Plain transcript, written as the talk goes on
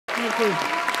Thank you.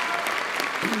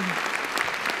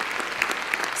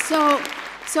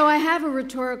 So I have a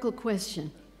rhetorical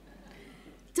question.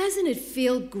 Doesn't it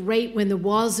feel great when the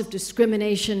walls of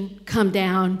discrimination come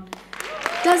down?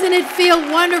 Doesn't it feel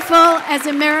wonderful as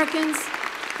Americans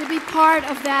to be part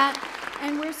of that?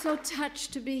 And we're so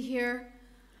touched to be here.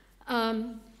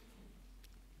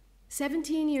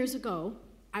 17 years ago,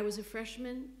 I was a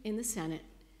freshman in the Senate,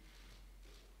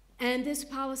 and this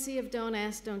policy of don't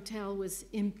ask, don't tell was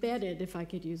embedded, if I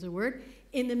could use a word,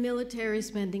 in the military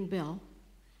spending bill.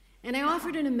 And I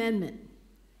offered an amendment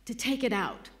to take it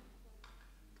out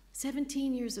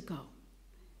 17 years ago.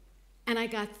 And I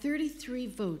got 33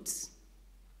 votes.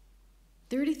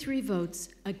 33 votes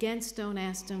against don't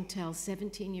ask, don't tell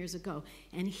 17 years ago.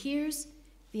 And here's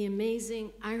the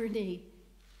amazing irony,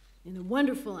 and the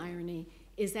wonderful irony,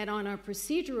 is that on our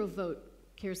procedural vote,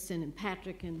 Kirsten and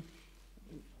Patrick and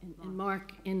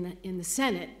Mark in the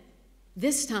Senate,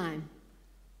 this time,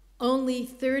 only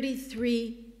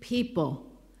 33 people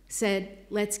said,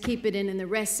 let's keep it in, and the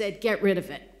rest said, get rid of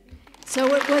it.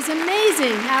 So it was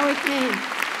amazing how it came.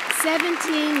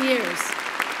 17 years.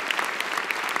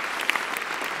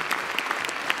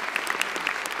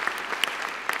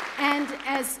 And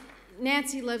as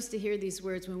Nancy loves to hear these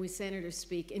words when we senators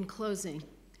speak, in closing,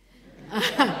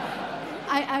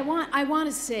 I want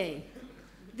to say,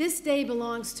 this day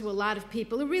belongs to a lot of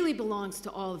people. It really belongs to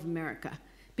all of America.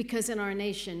 Because in our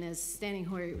nation, as Standing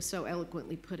Hoyer so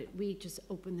eloquently put it, we just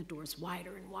open the doors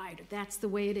wider and wider. That's the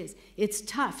way it is. It's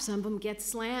tough. Some of them get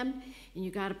slammed, and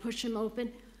you got to push them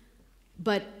open.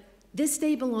 But this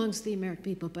day belongs to the American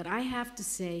people. But I have to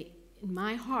say, in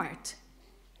my heart,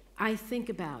 I think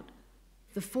about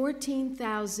the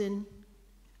 14,000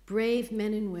 brave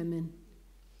men and women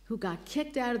who got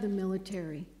kicked out of the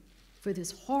military for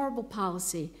this horrible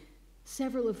policy,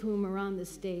 several of whom are on the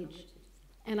stage.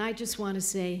 And I just want to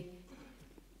say,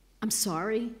 I'm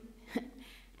sorry,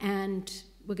 and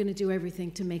we're going to do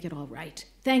everything to make it all right.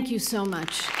 Thank you so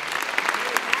much.